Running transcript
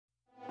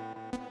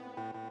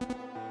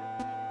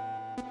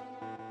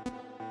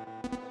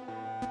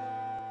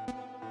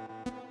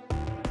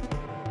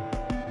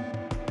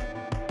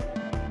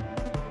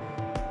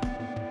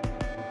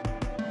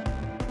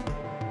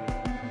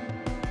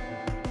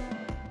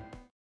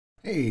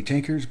Hey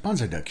tankers,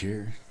 Bonsai Duck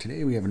here.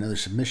 Today we have another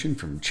submission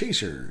from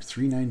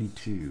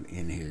ChaseR392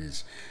 in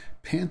his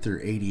Panther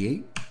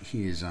 88.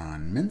 He is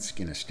on Minsk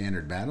in a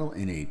standard battle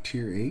in a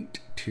Tier 8,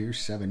 Tier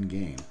 7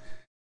 game.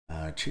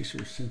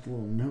 Chaser sent a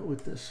little note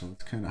with this, so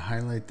let's kind of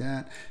highlight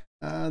that.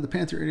 The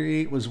Panther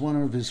 88 was one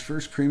of his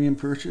first premium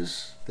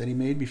purchases that he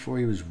made before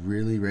he was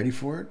really ready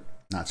for it.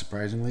 Not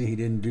surprisingly, he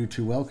didn't do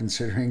too well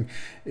considering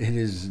it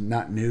is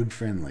not noob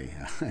friendly.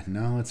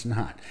 No, it's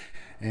not.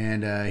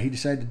 And he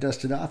decided to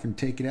dust it off and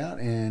take it out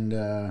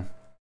and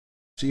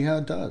see how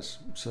it does.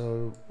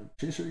 So,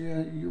 Chaser,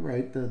 yeah, you're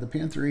right. The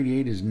Panther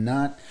 88 is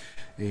not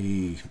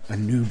a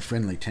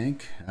noob-friendly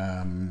tank.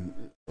 A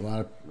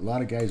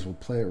lot of guys will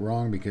play it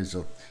wrong because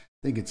they'll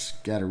think it's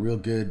got a real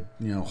good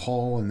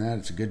hull and that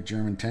it's a good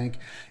German tank.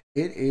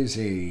 It is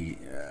a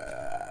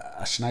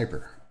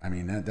sniper. I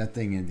mean that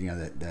thing,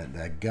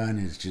 that gun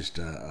is just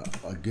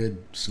a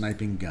good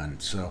sniping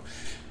gun. So.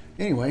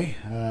 Anyway,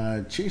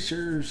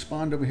 Chaser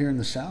spawned over here in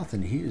the south,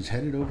 and he is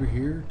headed over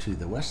here to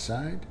the west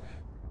side.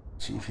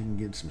 See if he can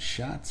get some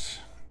shots.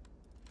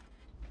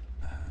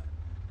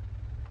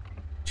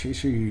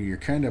 Chaser, you're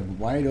kind of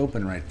wide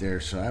open right there,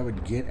 so I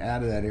would get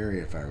out of that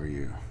area if I were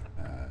you.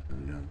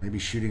 Maybe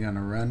shooting on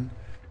a run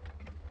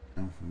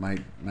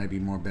might be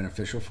more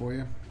beneficial for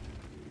you.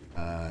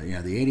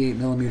 The 88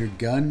 millimeter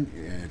gun,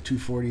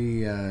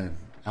 240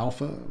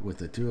 Alpha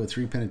with a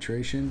 203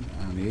 penetration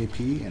on the AP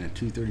and a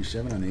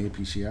 237 on the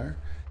APCR.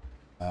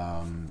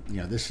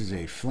 This is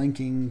a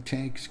flanking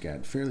tank. It's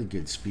got fairly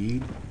good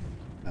speed.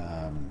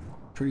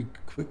 Pretty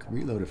quick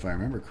reload if I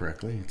remember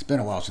correctly. It's been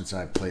a while since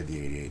I've played the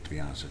 88, to be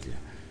honest with you.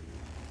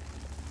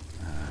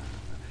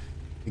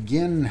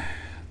 Again,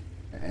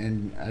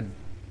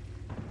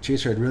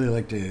 Chaser, I'd really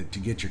like to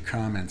get your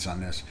comments on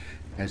this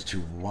as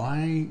to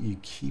why you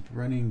keep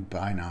running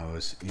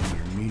binos in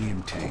your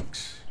medium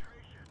tanks.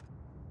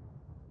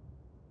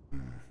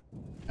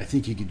 I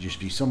think you could just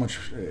be so much.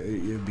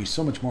 It would be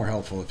so much more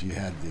helpful if you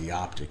had the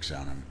optics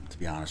on them. To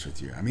be honest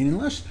with you, I mean,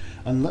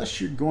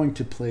 unless you're going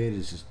to play it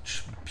as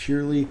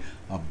purely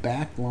a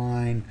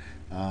backline,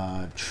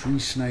 tree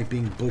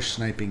sniping, bush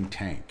sniping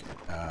tank.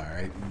 All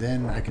right,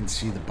 then I can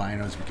see the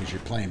binos because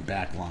you're playing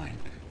backline.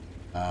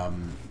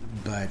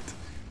 But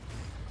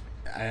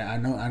I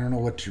don't know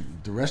what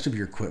the rest of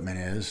your equipment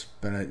is,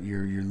 but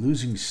you're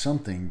losing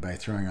something by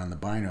throwing on the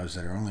binos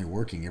that are only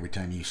working every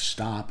time you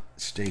stop,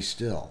 stay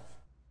still.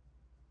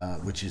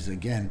 Which is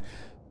again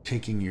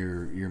taking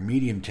your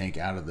medium tank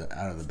out of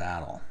the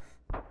battle.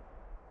 All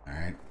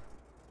right.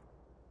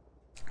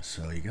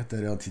 So you got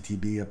that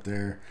LTTB up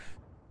there.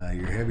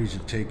 Your heavies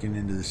have taken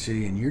into the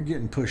city, and you're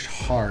getting pushed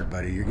hard,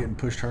 buddy. You're getting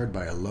pushed hard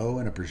by a low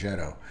and a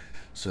progetto.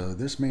 So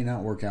this may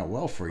not work out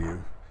well for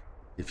you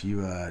if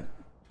you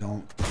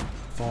don't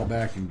fall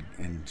back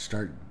and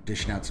start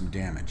dishing out some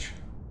damage.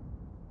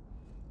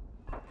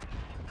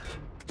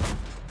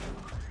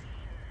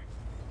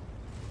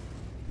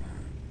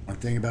 One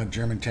thing about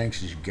German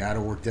tanks is you got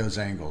to work those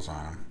angles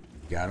on them.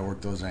 You got to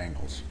work those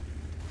angles.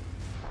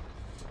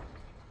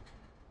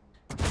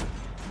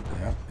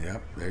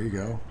 Yep. There you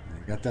go.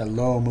 You got that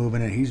low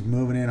moving in. He's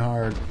moving in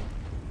hard.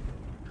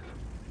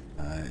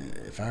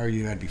 If I were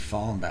you, I'd be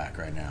falling back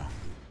right now.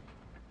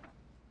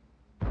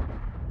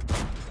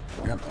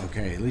 Yep.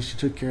 Okay. At least you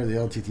took care of the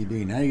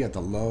LTTB. Now you got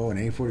the low and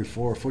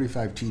A44,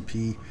 45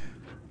 TP,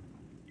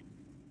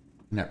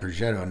 and that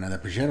progetto. Now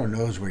that progetto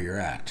knows where you're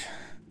at.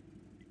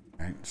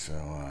 Right, so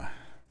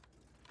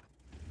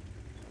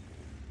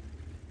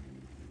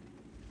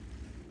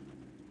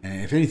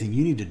and if anything,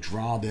 you need to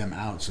draw them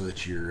out so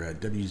that your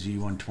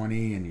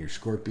WZ-120 and your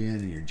Scorpion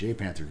and your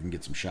J-Panther can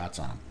get some shots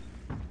on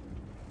them.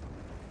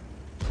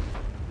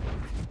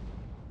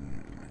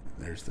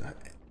 There's the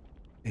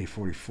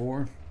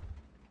A44.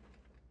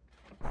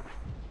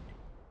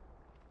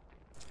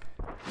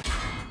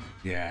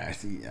 Yeah, I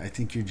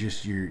think you're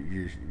just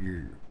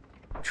you're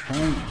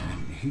trying,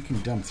 and he can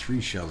dump 3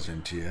 shells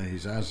into you.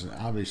 He's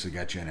obviously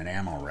got you in an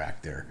ammo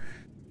rack there.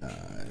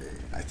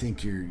 I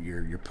think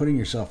you're putting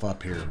yourself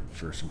up here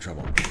for some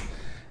trouble.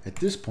 At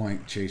this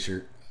point,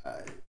 Chaser,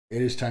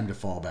 it is time to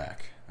fall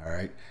back. All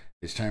right,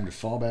 it's time to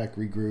fall back,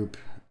 regroup,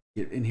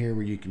 get in here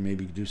where you can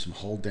maybe do some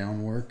hold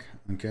down work.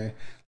 Okay,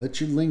 let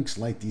your links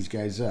light these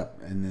guys up,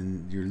 and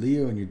then your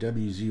Leo and your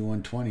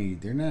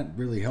WZ-120, they're not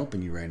really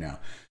helping you right now.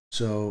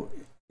 So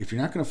if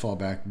you're not going to fall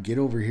back, get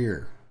over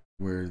here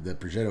where the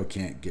progetto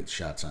can't get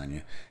shots on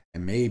you,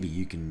 and maybe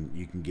you can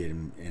get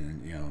him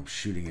in,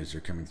 shooting as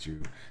they're coming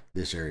through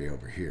this area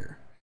over here.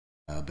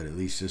 But at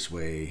least this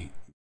way,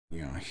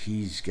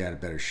 he's got a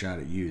better shot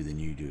at you than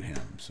you do him.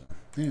 So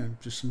yeah,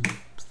 just some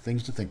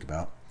things to think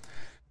about.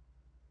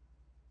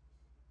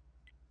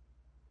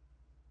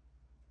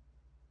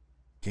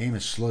 Game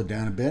has slowed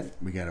down a bit.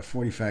 We got a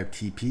 45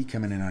 TP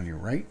coming in on your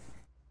right.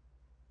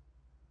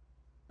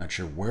 Not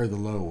sure where the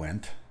low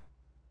went.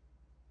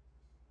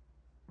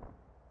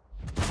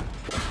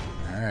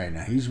 Alright,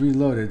 now he's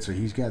reloaded, so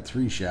he's got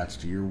 3 shots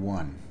to your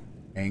 1.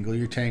 Angle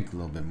your tank a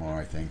little bit more,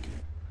 I think.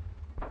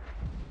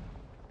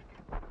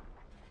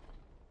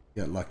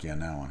 Got lucky on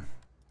that one.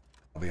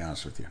 I'll be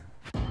honest with you.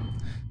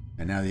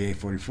 And now the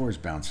A44 is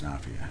bouncing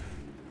off you.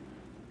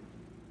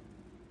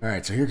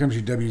 Alright, so here comes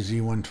your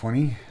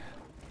WZ-120.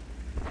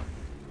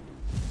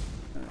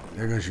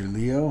 There goes your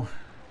Leo.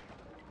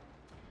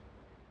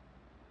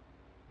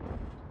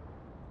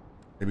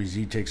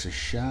 WZ takes a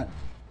shot.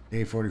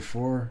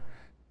 A44.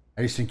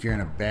 I just think you're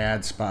in a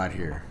bad spot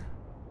here.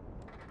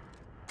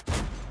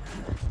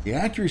 The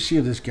accuracy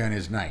of this gun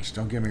is nice,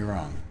 don't get me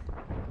wrong.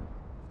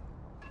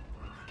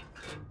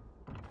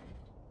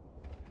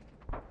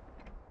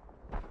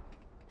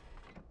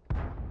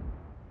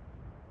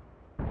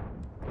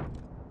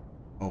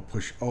 Oh,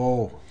 push.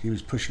 Oh, he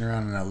was pushing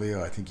around in that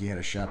Leo. I think he had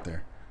a shot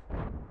there.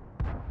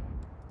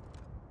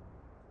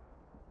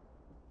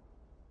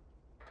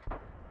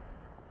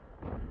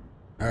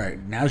 All right,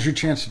 now's your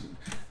chance.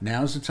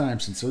 Now's the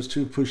time, since those two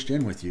have pushed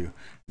in with you,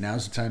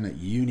 now's the time that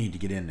you need to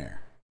get in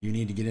there. You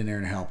need to get in there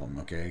and help them,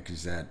 okay?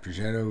 Because that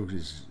Progetto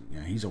is, you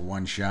know, he's a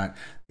one-shot.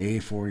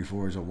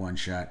 A44 is a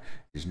one-shot.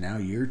 It's now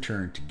your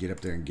turn to get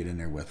up there and get in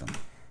there with them.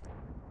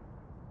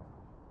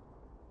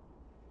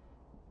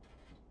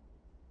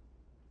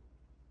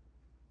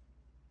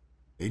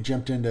 They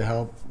jumped in to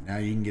help. Now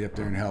you can get up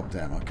there and help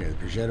them. Okay, the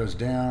Progetto's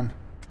down.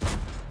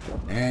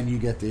 And you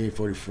get the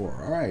A44.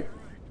 All right.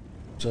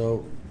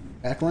 So,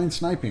 backline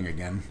sniping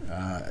again.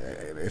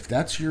 If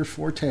that's your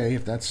forte,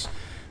 if that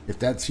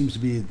seems to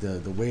be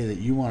the way that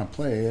you want to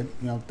play it,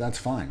 you know, that's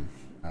fine.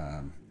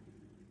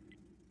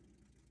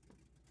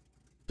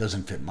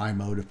 Doesn't fit my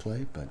mode of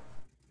play, but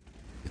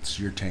it's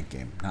your tank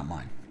game, not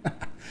mine.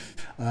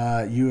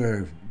 You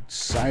are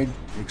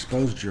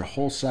exposed your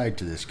whole side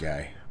to this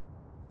guy.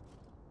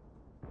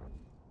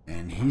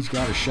 And he's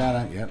got a shot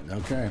on. Yep,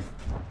 okay.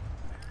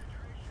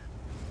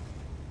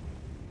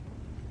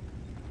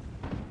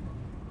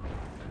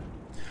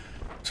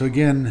 So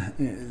again,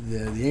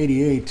 the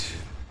 88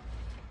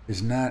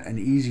 is not an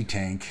easy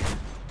tank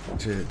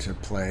to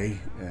play.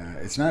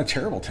 It's not a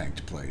terrible tank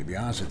to play, to be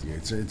honest with you.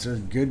 It's a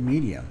good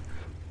medium.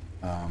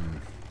 I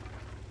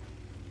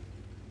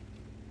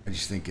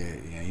just think you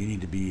know, you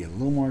need to be a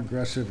little more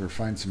aggressive or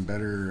find some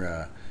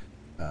better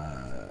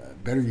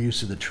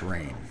use of the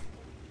terrain.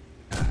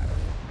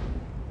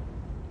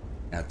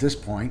 At this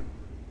point,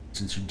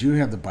 since you do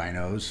have the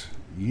binos,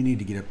 you need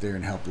to get up there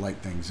and help light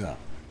things up.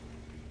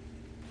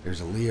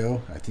 There's a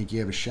Leo. I think you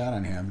have a shot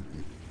on him.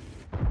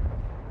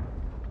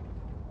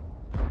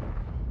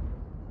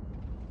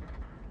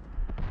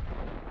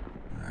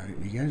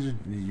 You guys are,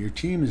 your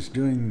team is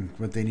doing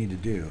what they need to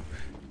do.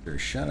 Is there a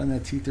shot on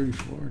that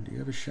T-34? Do you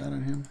have a shot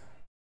on him?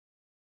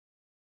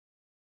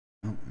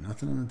 Nope,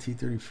 nothing on the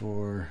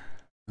T-34.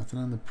 Nothing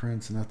on the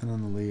Prince. Nothing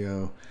on the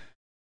Leo.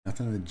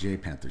 Nothing on the J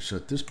Panther. So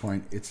at this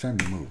point, it's time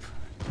to move.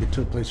 Get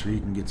to a place where you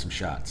can get some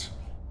shots.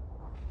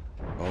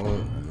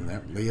 Oh,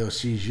 that Leo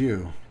sees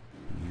you.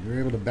 You're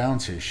able to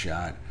bounce his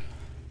shot.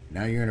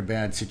 Now you're in a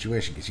bad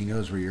situation because he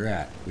knows where you're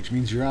at, which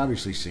means you're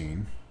obviously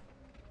seen.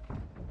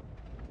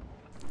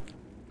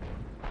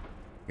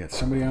 Got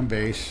somebody on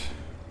base.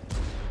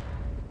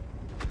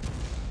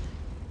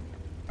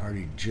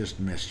 Already just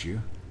missed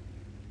you.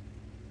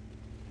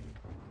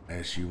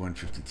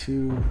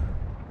 SU-152.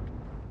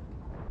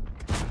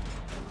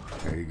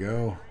 There you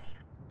go.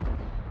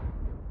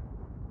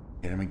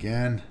 Hit him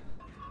again.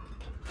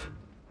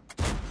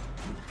 I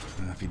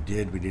don't know if he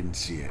did, we didn't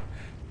see it.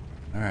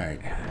 Alright.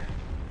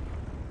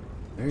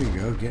 There you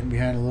go, getting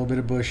behind a little bit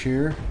of bush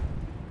here.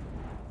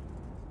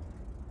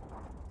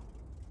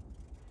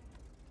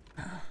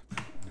 Do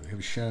we have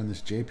a shot on this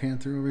J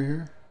Panther over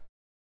here?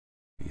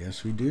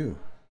 Yes, we do.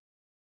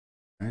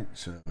 Alright,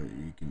 so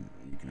you can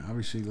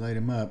obviously light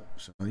him up.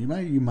 So you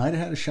might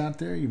have had a shot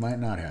there, you might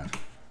not have.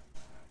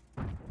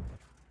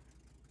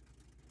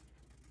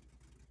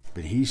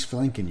 But he's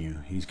flanking you.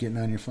 He's getting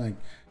on your flank.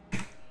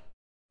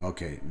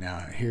 Okay, now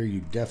here you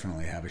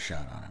definitely have a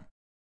shot on him.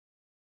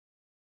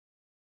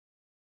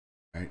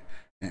 Right?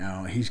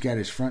 Now he's got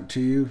his front to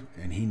you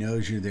and he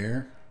knows you're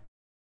there.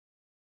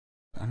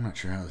 I'm not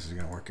sure how this is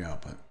going to work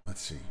out, but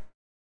let's see.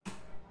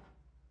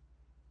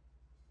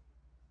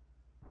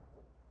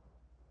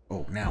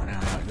 Oh, now.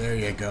 There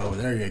you go.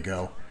 There you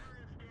go.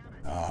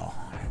 Oh,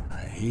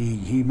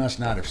 he must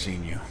not have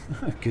seen you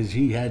because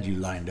he had you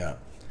lined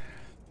up.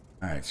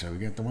 All right, so we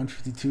got the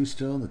 152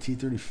 still, the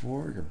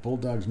T-34. Your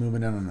Bulldogs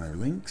moving in on their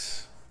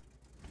links.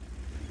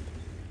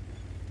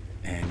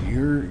 And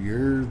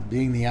you're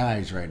being the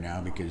eyes right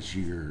now because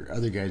your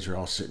other guys are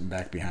all sitting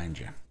back behind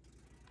you.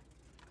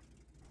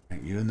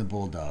 And you and the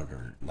Bulldog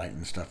are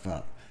lighting stuff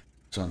up.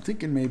 So I'm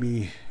thinking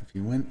maybe if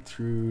you went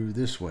through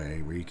this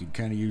way where you could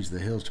kind of use the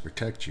hills to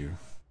protect you.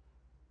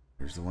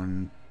 There's the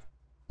one,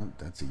 oh,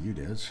 that's a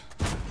UDES.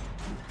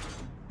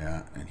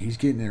 Yeah, and he's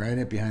getting it right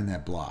up behind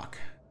that block.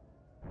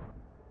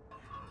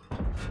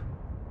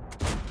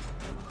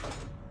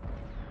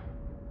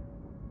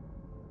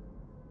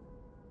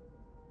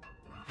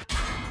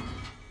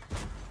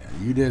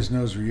 UDES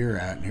knows where you're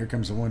at, and here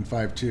comes the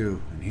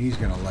 152, and he's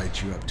gonna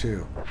light you up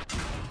too.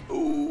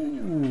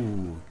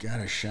 Ooh, got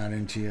a shot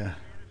into you.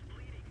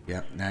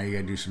 Yep, now you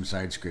gotta do some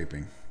side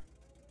scraping.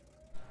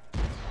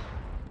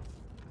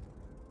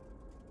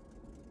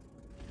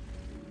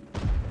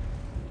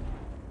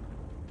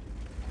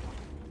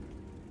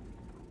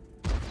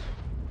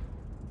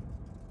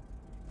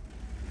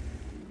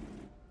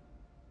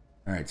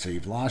 All right, so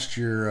you've lost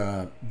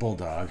your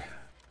bulldog.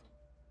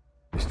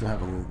 They still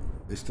have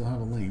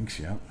a lynx.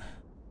 Yep.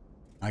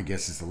 I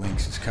guess it's the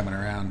lynx is coming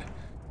around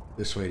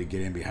this way to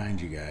get in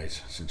behind you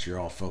guys, since you're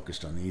all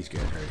focused on these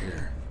guys right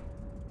here.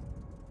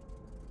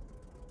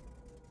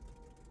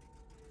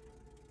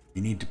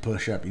 You need to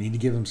push up. You need to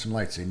give them some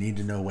lights. They need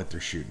to know what they're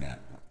shooting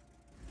at.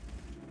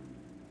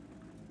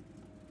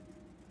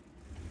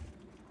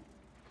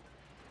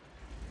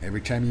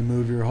 Every time you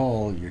move your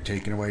hull, you're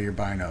taking away your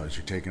binos.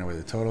 You're taking away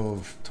the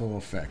total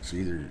effect. So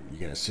either you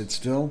gotta sit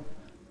still,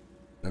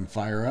 then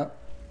fire up.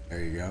 There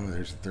you go.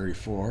 There's the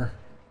 34.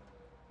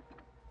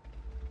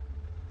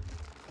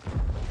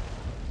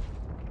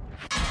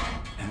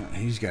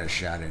 He's got a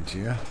shot into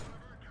you.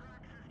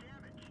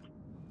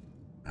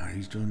 Now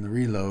he's doing the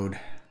reload.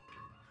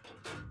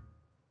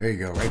 There you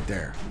go, right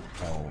there.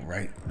 Oh,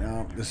 right.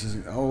 No, this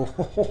isn't.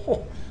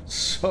 Oh,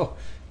 so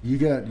you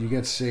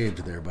got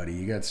saved there, buddy.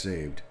 You got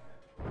saved.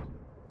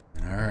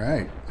 All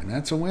right, and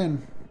that's a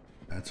win.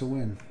 That's a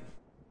win.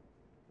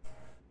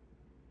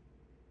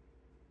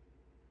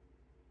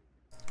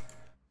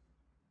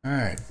 All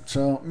right,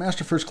 so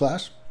Master First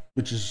Class,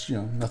 which is, you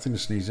know, nothing to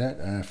sneeze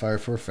at. Fire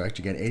for effect.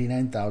 You got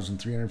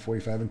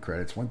 89,345 in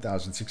credits,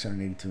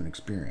 1,682 in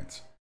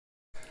experience.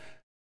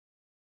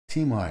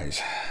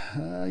 Team-wise,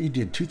 you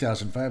did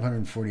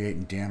 2,548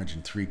 in damage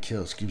and 3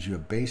 kills. Gives you a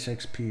base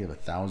XP of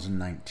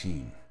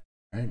 1,019.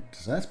 Right,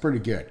 so that's pretty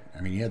good.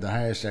 I mean, you had the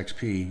highest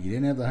XP. You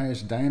didn't have the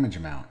highest damage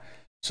amount.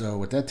 So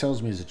what that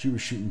tells me is that you were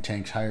shooting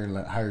tanks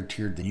higher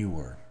tiered than you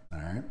were. All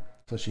right,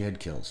 plus you had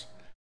kills.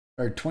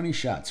 All right, 20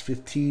 shots,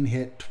 15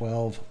 hit,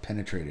 12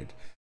 penetrated.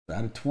 So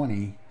out of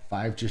 20,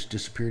 5 just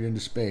disappeared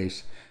into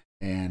space,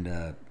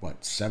 and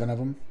what, 7 of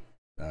them?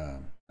 No,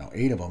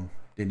 8 of them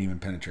didn't even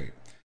penetrate.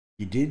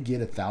 You did get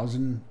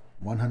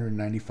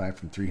 1,195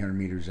 from 300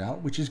 meters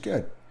out, which is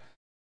good.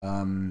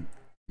 You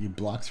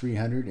blocked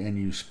 300, and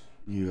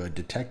you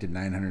detected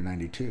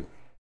 992.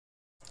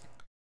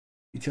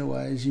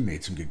 Detail-wise, you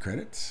made some good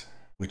credits,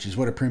 which is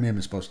what a premium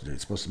is supposed to do.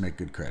 It's supposed to make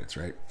good credits,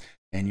 right?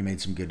 And you made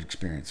some good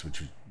experience,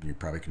 which you're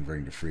probably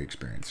converting to free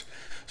experience.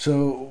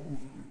 So,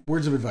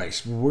 words of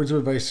advice. Words of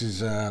advice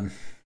is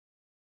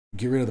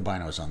get rid of the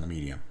binos on the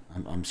medium.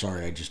 I'm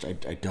sorry, I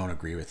don't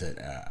agree with it.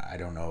 I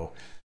don't know.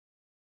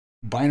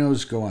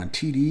 Binos go on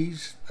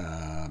TDs,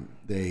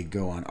 they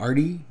go on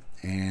RD,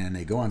 and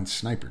they go on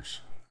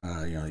snipers.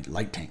 You know,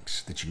 light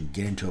tanks that you can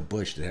get into a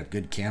bush that have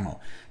good camo,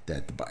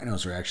 that the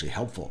binos are actually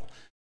helpful.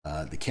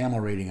 The camo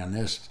rating on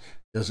this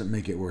doesn't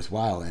make it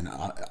worthwhile, and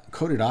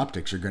coated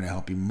optics are going to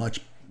help you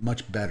much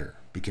better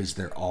because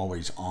they're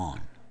always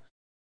on.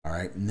 All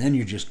right, and then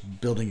you're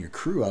just building your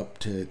crew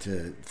up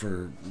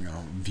for, you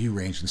know, view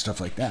range and stuff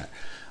like that.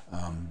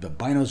 The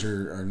binos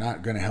are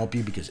not going to help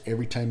you because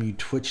every time you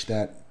twitch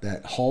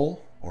that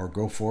hull or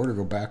go forward or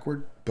go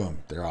backward,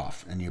 boom, they're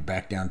off, and you're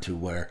back down to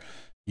where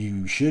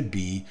you should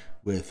be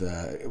with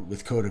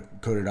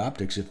coated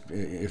optics,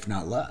 if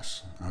not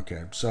less.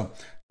 Okay, so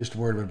just a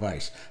word of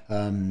advice.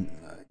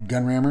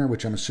 Gun rammer,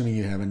 which I'm assuming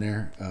you have in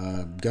there,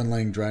 gun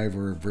laying drive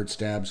or vert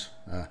stabs.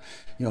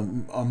 You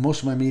know, on most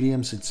of my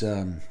mediums, it's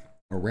a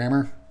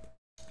rammer,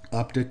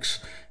 optics,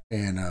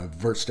 and a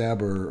vert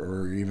stab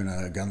or even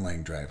a gun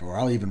laying drive. Or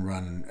I'll even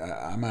run,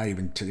 I might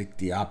even take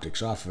the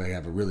optics off if I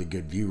have a really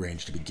good view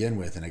range to begin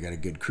with and I got a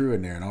good crew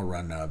in there, and I'll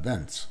run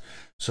vents.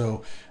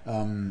 So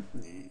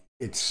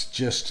it's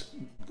just,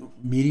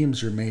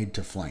 mediums are made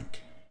to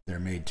flank. They're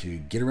made to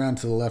get around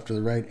to the left or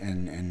the right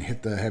and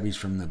hit the heavies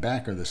from the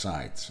back or the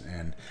sides.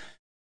 And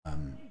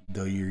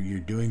though you're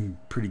doing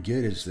pretty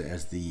good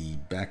as the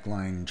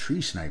backline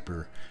tree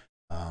sniper,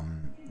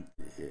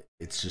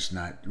 it's just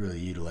not really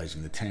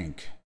utilizing the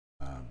tank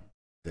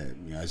that,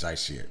 you know, as I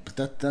see it.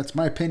 But that's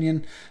my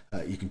opinion.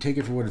 You can take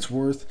it for what it's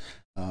worth.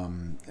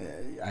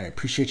 I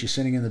appreciate you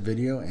sending in the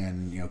video,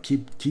 and, you know,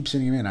 keep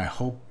sending them in. I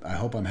hope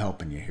I'm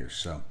helping you here.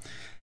 So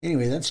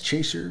anyway, that's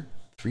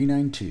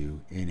ChaseR392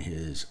 in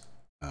his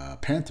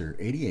Panther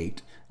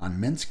 88 on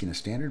Minsk in a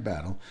standard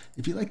battle.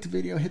 If you liked the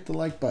video, hit the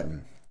like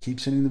button. Keep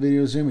sending the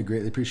videos in. We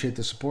greatly appreciate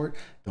the support.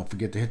 Don't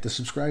forget to hit the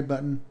subscribe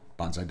button.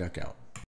 Bonsai Duck out.